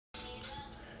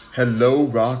Hello,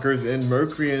 rockers and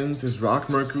Mercuryans. It's Rock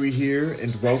Mercury here,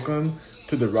 and welcome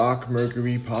to the Rock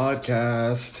Mercury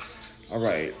podcast. All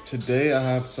right, today I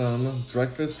have some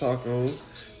breakfast tacos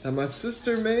that my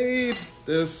sister made.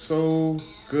 They're so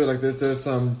good. Like there's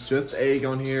some just egg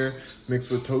on here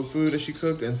mixed with tofu that she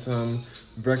cooked, and some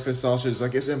breakfast sausage.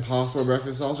 Like it's impossible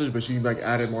breakfast sausage, but she like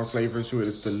added more flavors to it.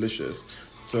 It's delicious.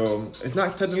 So it's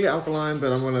not technically alkaline,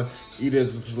 but I'm gonna eat it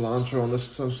as cilantro on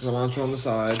some cilantro on the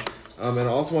side. And I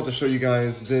also want to show you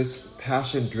guys this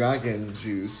passion dragon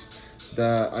juice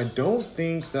that I don't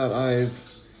think that I've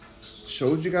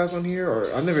showed you guys on here,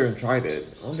 or I've never even tried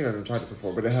it. I don't think I've even tried it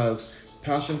before, but it has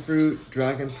passion fruit,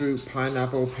 dragon fruit,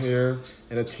 pineapple, pear,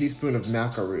 and a teaspoon of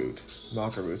maca root.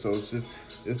 Maca root. So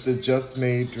it's the just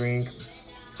made drink.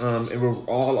 And we're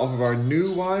all off of our new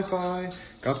Wi-Fi.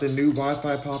 Got the new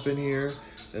Wi-Fi pop in here.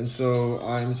 And so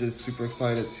I'm just super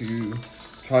excited to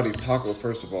try these tacos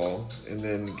first of all, and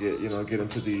then get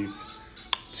into these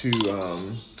two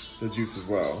the juice as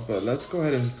well. But let's go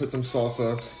ahead and put some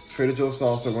salsa. Trader Joe's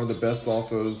salsa, one of the best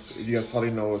salsas. You guys probably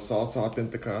know is salsa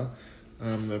authentica.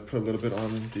 I'm gonna put a little bit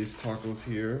on these tacos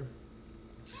here,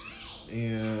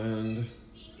 and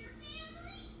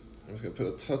I'm just gonna put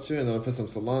a touch in, and then I'll put some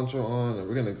cilantro on, and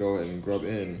we're gonna go ahead and grub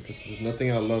in. Cause there's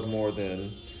nothing I love more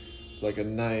than like a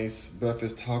nice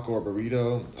breakfast taco or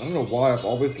burrito. I don't know why, I've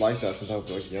always liked that since I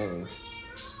was like young.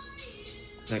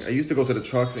 Like I used to go to the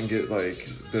trucks and get like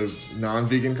the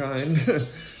non-vegan kind.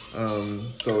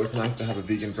 So it's nice to have a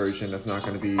vegan version that's not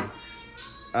gonna be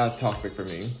as toxic for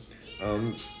me.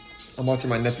 I'm watching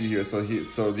my nephew here, so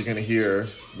you're gonna hear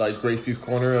like Gracie's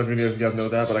Corner. I don't know if you guys know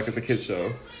that, but like it's a kid's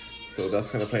show. So that's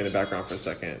gonna play in the background for a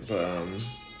second. But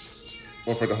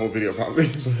or for the whole video probably.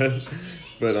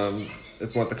 but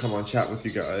it's want to come on chat with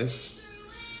you guys.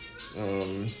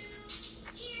 And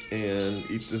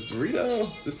eat this burrito,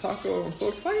 this taco. I'm so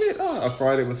excited. I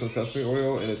fried it with some sesame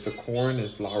oil, and it's a corn and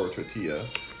flour tortilla.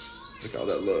 Look how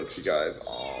that looks, you guys.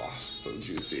 Oh, so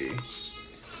juicy.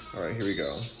 All right, here we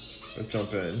go. Let's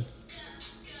jump in.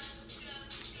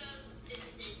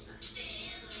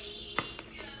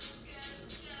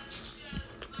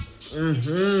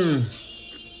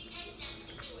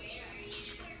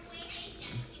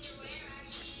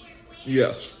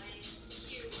 Yes.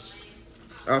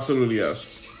 Absolutely yes.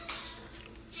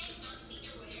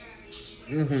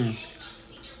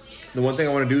 The one thing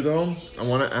I want to do though, I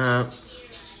want to add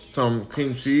some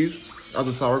cream cheese as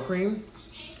a sour cream.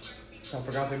 I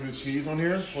forgot to do cheese on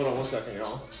here. Hold on one second,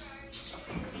 y'all.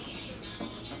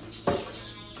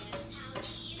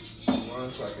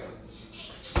 1 second.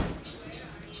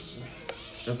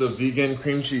 That's a vegan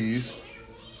cream cheese.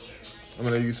 I'm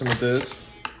gonna use some of this.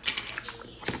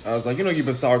 I was like, you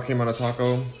put sour cream on a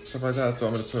taco, stuff like that. So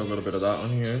I'm gonna put a little bit of that on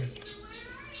here.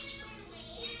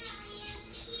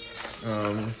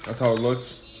 That's how it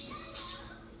looks.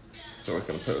 So we're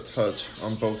gonna put a touch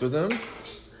on both of them.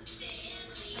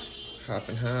 Half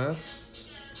and half.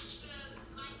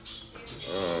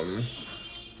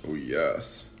 Oh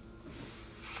yes.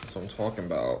 That's what I'm talking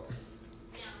about.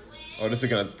 Oh, this is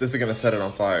gonna set it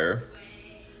on fire.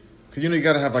 Cause you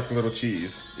gotta have like a little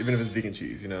cheese, even if it's vegan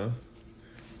cheese,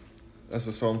 That's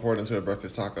just so important to a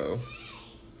breakfast taco.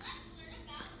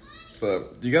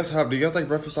 But do you guys like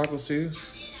breakfast tacos too?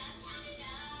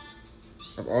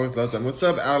 I've always loved them. What's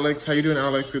up, Alex? How you doing,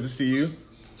 Alex? Good to see you.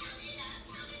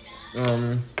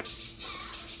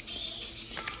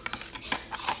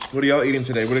 What are y'all eating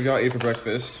today? What have y'all ate for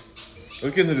breakfast?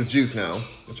 Let's get into this juice now.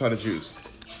 Let's try the juice.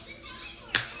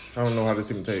 I don't know how this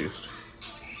even tastes.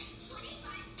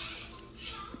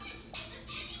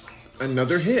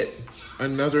 Another hit.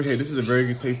 Another hit. This is a very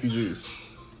good, tasty juice.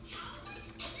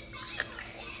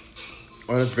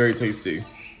 Oh, that's very tasty.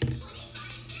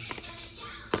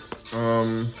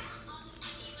 Oh,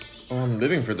 I'm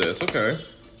living for this. Okay.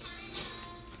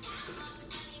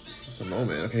 Just a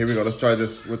moment. Okay, here we go. Let's try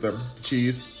this with the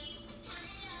cheese.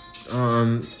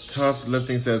 Tough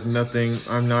Lifting says nothing.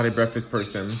 I'm not a breakfast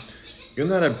person. You're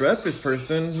not a breakfast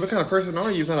person? What kind of person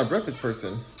are you? You're not a breakfast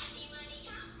person.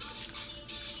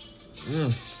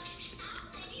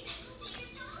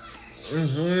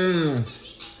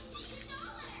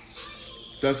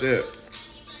 That's it.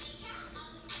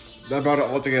 That brought it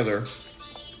all together.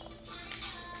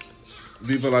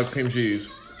 Viva Life cream cheese.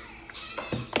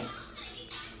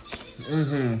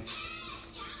 And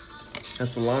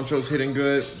cilantro's hitting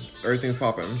good. Everything's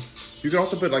popping. You can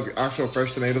also put like actual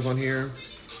fresh tomatoes on here.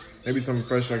 Maybe some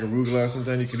fresh like arugula or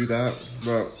something. You can do that.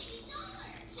 But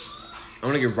I'm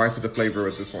gonna get right to the flavor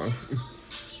with this one.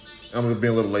 I'm gonna be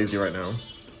a little lazy right now.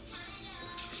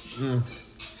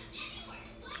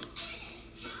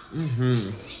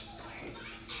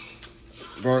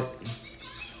 But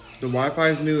the Wi-Fi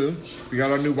is new. We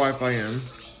got our new Wi-Fi in.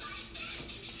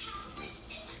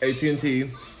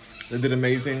 AT&T, they did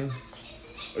amazing.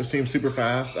 It seems super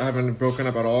fast. I haven't broken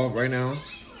up at all right now.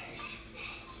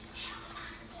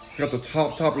 Got the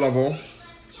top level.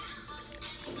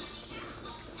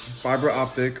 Fiber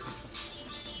optic.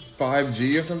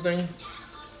 5G or something. I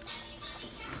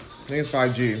think it's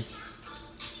 5G.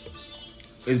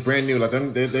 It's brand new. Like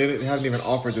they haven't even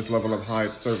offered this level of high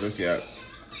service yet.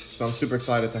 So I'm super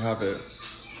excited to have it.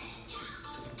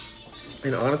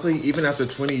 And honestly, even after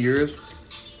 20 years,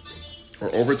 or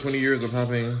over 20 years of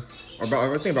having, I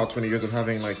think about 20 years of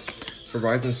having like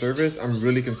Verizon service, I'm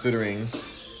really considering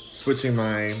switching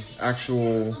my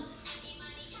actual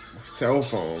cell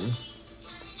phone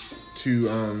to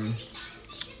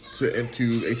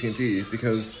AT&T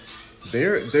because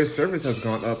their service has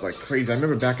gone up like crazy. I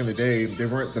remember back in the day, they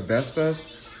weren't the best,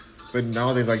 but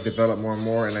now they've like developed more and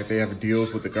more, and like they have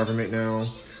deals with the government now,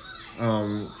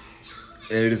 and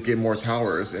they just get more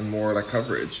towers and more like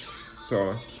coverage.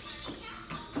 So,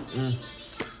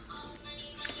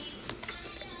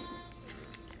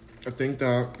 I think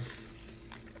that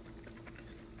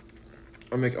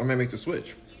I might make the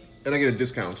switch, and I get a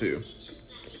discount too.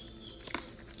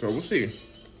 So we'll see.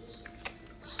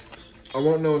 I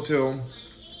won't know until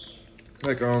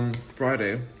like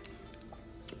Friday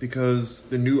because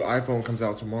the new iPhone comes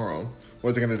out tomorrow.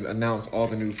 Or they're gonna announce all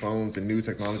the new phones and new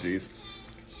technologies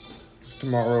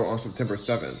tomorrow on September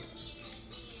 7th.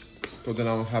 So then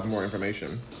I'll have more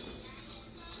information.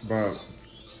 But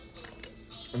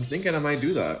I'm thinking I might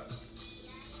do that,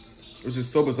 which is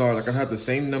so bizarre. Like I have the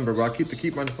same number, but I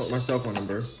keep my cell phone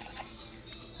number,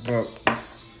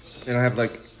 and I have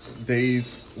like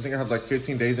days. I think I have like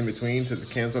 15 days in between to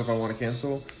cancel if I want to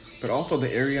cancel. But also the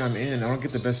area I'm in, I don't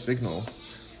get the best signal.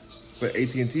 But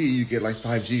AT&T, you get like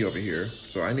 5G over here,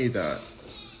 so I need that.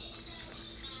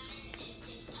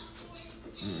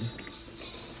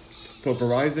 So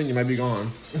Verizon, you might be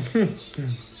gone.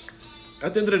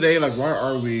 At the end of the day, like, why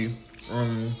are we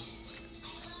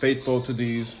faithful to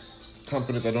these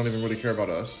companies that don't even really care about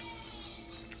us?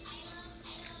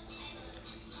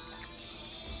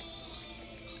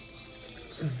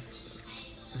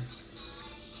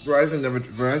 Verizon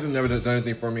never done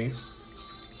anything for me.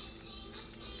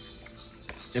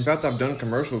 In fact, I've done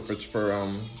commercials for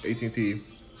AT&T.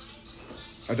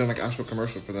 I've done like actual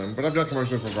commercials for them, but I've done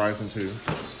commercials for Verizon too.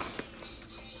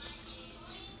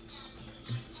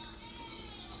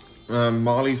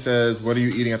 Molly says, "What are you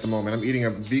eating at the moment?" I'm eating a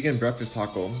vegan breakfast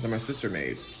taco that my sister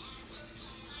made.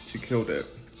 She killed it.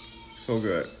 So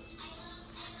good.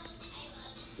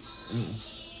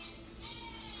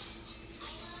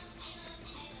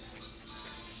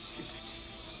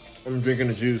 I'm drinking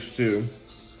a juice too.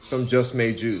 Some just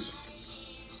made juice.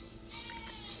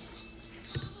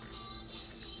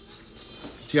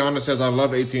 Tiana says, "I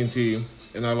love AT&T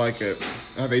and I like it.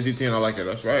 I have AT&T and I like it."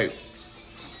 That's right.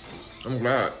 I'm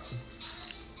glad.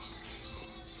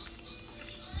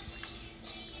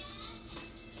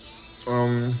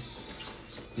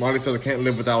 Molly says, "I can't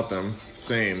live without them."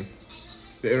 Same.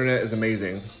 The internet is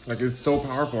amazing. Like, it's so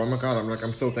powerful. Oh my God,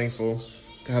 I'm so thankful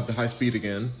to have the high speed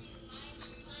again.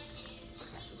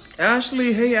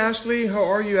 Ashley, hey Ashley, how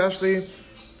are you, Ashley?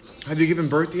 Have you given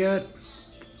birth yet?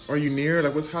 Are you near?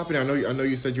 Like, what's happening? I know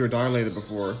you said you were dilated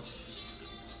before.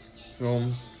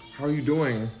 So, how are you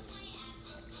doing?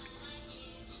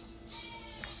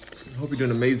 I hope you're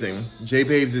doing amazing. J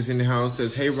Babes is in the house.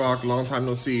 Says, "Hey Rock, long time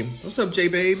no see." What's up, J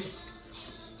Babes?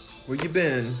 Where you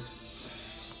been?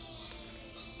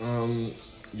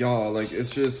 Y'all, like, it's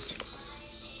just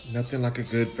nothing like a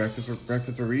good breakfast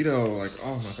burrito. Like,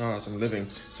 oh my gosh, I'm living.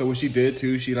 So what she did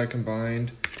too, she like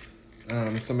combined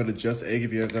some of the Just Egg,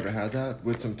 if you guys ever had that,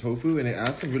 with some tofu, and it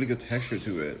adds some really good texture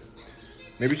to it.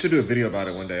 Maybe we should do a video about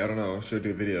it one day. I don't know. Should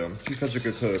do a video. She's such a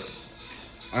good cook.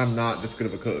 I'm not this good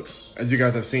of a cook. As you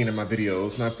guys have seen in my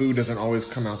videos, my food doesn't always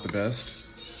come out the best,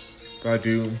 but I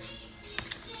do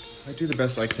the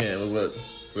best I can with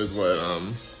what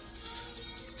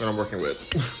I'm working with.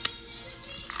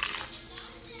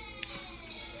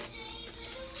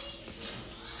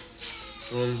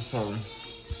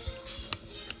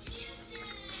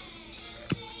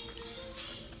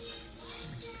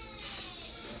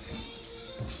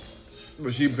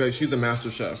 But she's a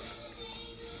master chef.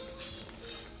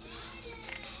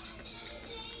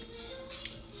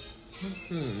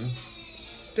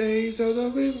 Days of the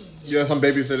week. Yes, I'm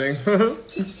babysitting.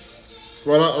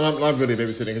 Well, I'm not really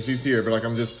babysitting because she's here, but like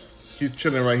he's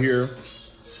chilling right here,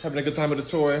 having a good time with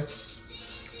his toy,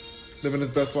 living his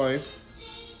best life.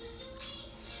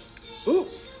 Ooh,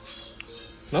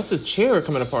 not this chair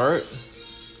coming apart.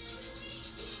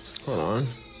 Hold on.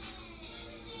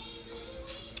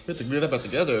 We have to glue that back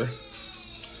together.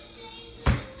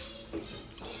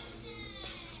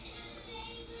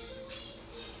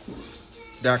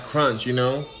 That crunch, you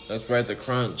know? That's right, the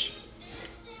crunch.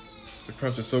 The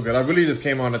crunch is so good. I really just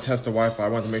came on to test the Wi-Fi. I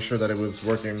wanted to make sure that it was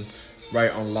working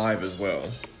right on live as well.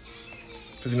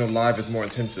 Because, you know, live is more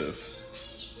intensive.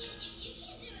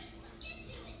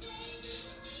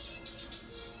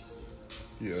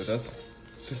 Yeah,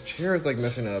 this chair is like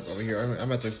messing up over here.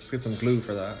 I'm about to get some glue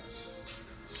for that.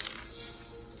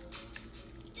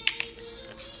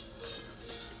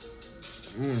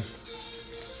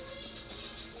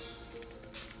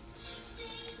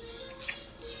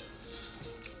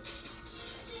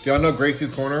 Y'all know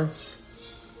Gracie's Corner?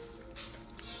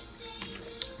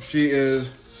 She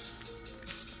is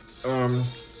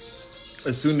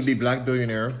a soon-to-be black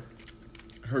billionaire.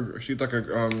 She's like a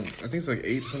I think it's like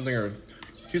 8 or something, or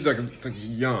she's like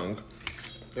young.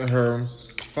 And her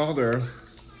father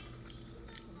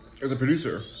is a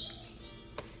producer,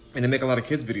 and they make a lot of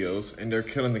kids videos, and they're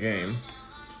killing the game.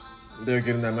 They're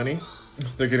getting that money.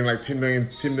 They're getting like 10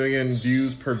 million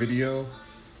views per video,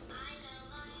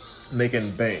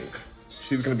 making bank.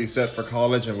 She's gonna be set for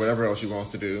college and whatever else she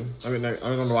wants to do. I mean, I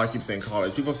don't know why I keep saying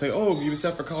college. People say, oh, you're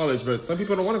set for college, but some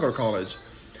people don't want to go to college.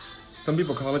 Some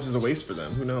people, college is a waste for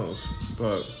them. Who knows?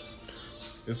 But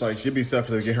it's like she'd be set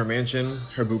to get her mansion,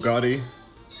 her Bugatti,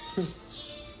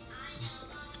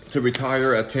 to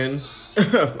retire at 10. I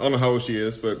don't know how old she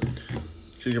is, but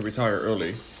she can retire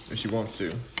early if she wants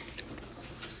to.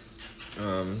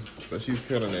 But she's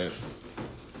killing it.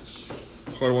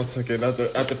 Hold on 1 second. I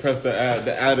have to press the ad.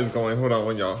 The ad is going. Hold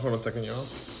on, y'all. Hold on a second, y'all.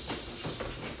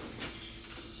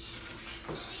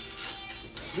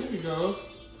 There he goes.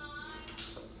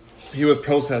 He was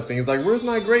protesting. He's like, where's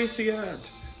my Gracie at?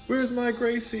 Where's my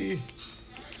Gracie?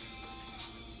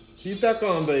 He's back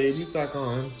on, babe. He's back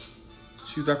on.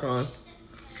 She's back on.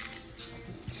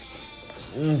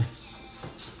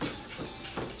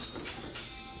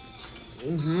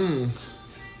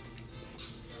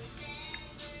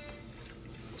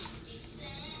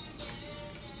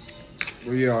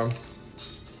 Well, yeah.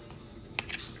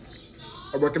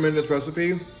 I recommend this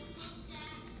recipe.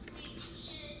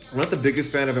 I'm not the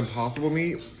biggest fan of Impossible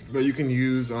meat, but you can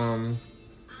use like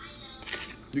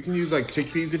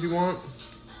chickpeas if you want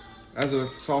as a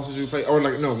sausage replacement, or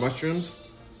like no mushrooms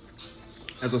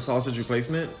as a sausage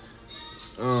replacement.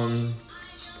 And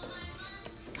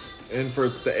for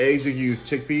the eggs, you use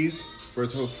chickpeas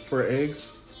for eggs.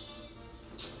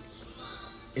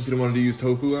 If you don't want to use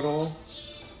tofu at all.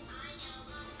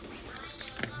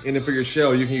 And then for your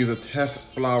shell, you can use a teff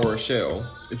flour shell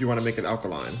if you want to make it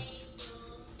alkaline.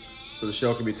 So the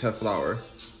shell can be teff flour.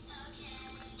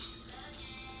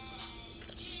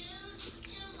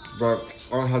 But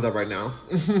I don't have that right now.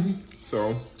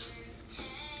 So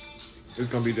it's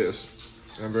gonna be this.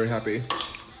 And I'm very happy.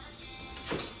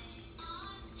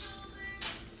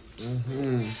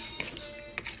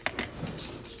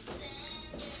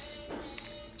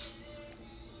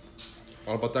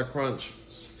 All about that crunch.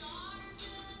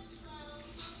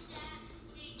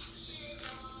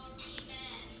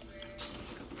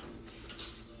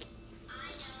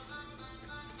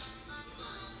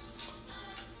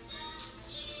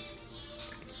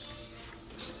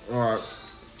 All right.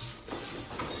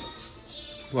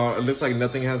 Well, it looks like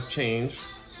nothing has changed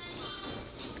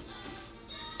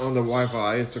on the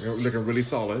Wi-Fi. It's looking really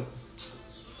solid.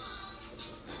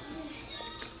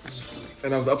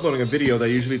 And I was uploading a video that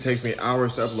usually takes me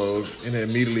hours to upload, and it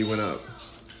immediately went up.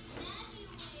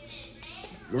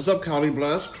 What's up, Cali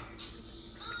Blessed?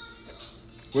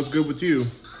 What's good with you?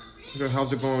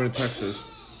 How's it going in Texas?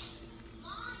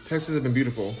 Texas has been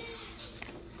beautiful.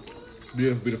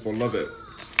 Beautiful, beautiful. Love it.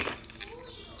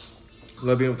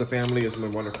 Love being with the family. It's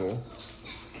been wonderful.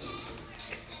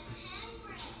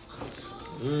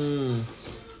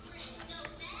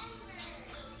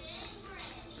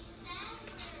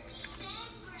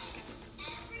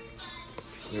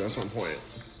 Yeah, that's on point.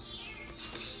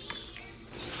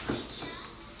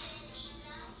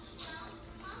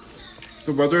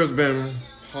 The weather has been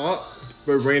hot,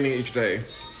 but raining each day.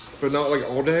 But not like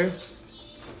all day.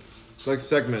 Like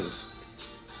segments.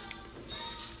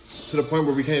 To the point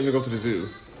where we can't even go to the zoo.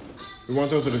 We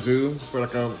want to go to the zoo for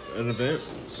like an event,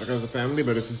 like as a family,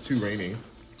 but it's just too rainy.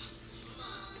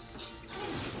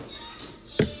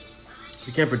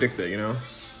 You can't predict it, you know?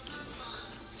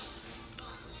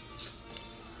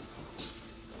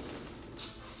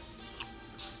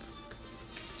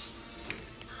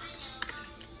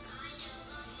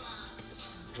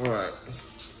 All right.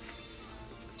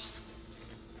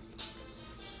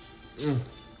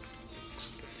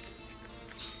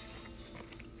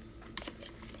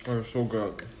 Oh, so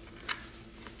good.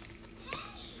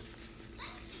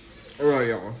 All right,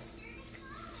 y'all.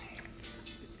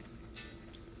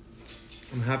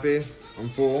 I'm happy. I'm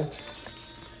full.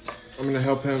 I'm gonna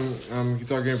help him. He's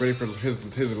getting ready for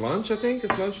his lunch. I think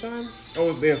it's lunchtime.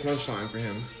 Oh, yeah, it's lunchtime for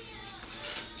him.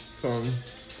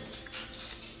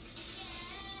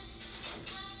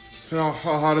 So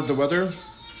how hot is the weather?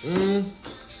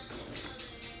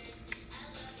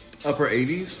 Upper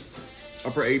 80s,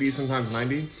 sometimes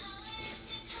 90.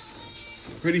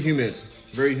 Pretty humid,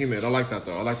 very humid. I like that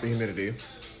though. I like the humidity.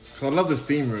 Cause I love the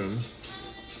steam room.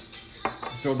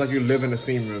 It feels like you live in a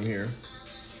steam room here.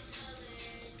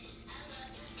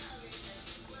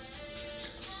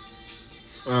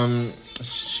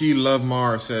 She Love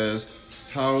Mar says,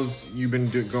 "How's you been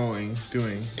doing?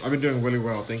 I've been doing really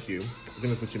well, thank you. I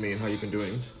think that's what you mean. How you been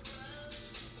doing?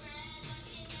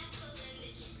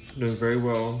 Doing very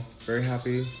well. Very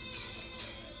happy.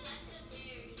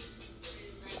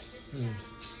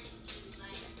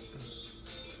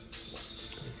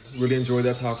 Really enjoyed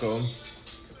that taco.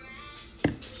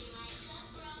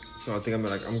 So I think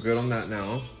I'm good on that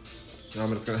now. Now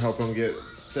I'm just gonna help him get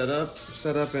set up,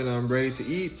 and I'm ready to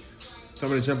eat. So I'm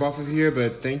gonna jump off of here,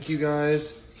 but thank you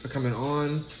guys for coming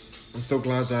on. I'm so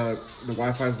glad that the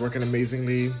Wi-Fi is working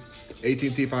amazingly.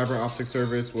 AT&T fiber optic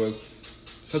service was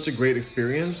such a great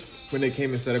experience when they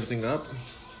came and set everything up.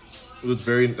 It was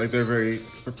they're very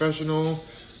professional,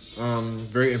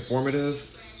 very informative.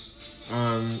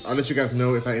 I'll let you guys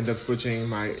know if I end up switching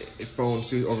my phone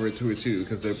over to it too,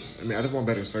 because I just want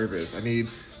better service.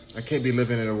 I can't be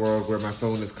living in a world where my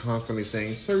phone is constantly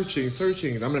saying searching.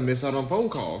 I'm gonna miss out on phone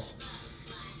calls,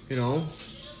 you know.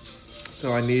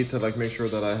 So I need to make sure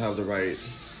that I have the right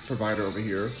provider over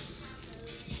here.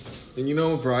 And you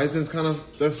know, Verizon's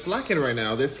they're slacking right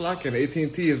now. They're slacking.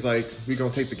 AT&T is we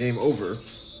gonna take the game over.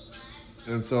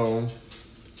 And so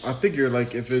I figure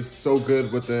if it's so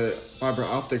good with the fiber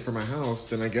optic for my house,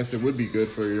 then I guess it would be good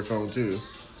for your phone too.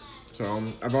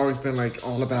 So I've always been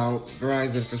all about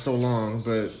Verizon for so long,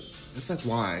 but it's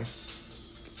why?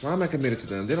 Why am I committed to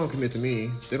them? They don't commit to me.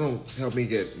 They don't help me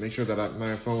make sure that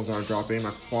my phones aren't dropping,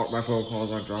 my phone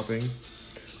calls aren't dropping.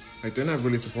 They're not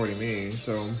really supporting me.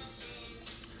 So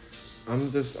I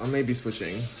may be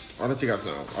switching. I'll let you guys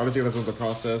know. I'll let you guys know the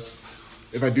process.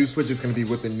 If I do switch, it's going to be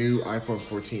with the new iPhone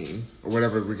 14 or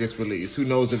whatever gets released. Who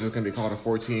knows if it's going to be called a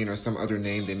 14 or some other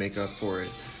name they make up for it.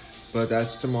 But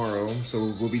that's tomorrow,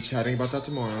 so we'll be chatting about that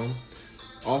tomorrow.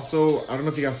 Also, I don't know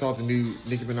if you guys saw the new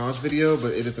Nicki Minaj video,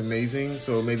 but it is amazing,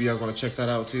 so maybe y'all want to check that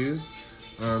out too.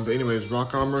 But anyways,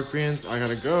 rock on, Mercuryans. I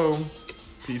gotta go.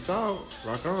 Peace out.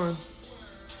 Rock on.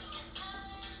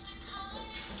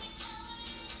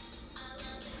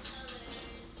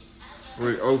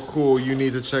 Wait, oh cool, you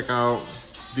need to check out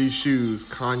these shoes,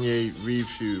 Kanye Reeves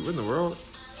shoes. What in the world?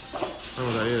 I don't know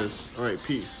what that is. All right,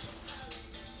 peace.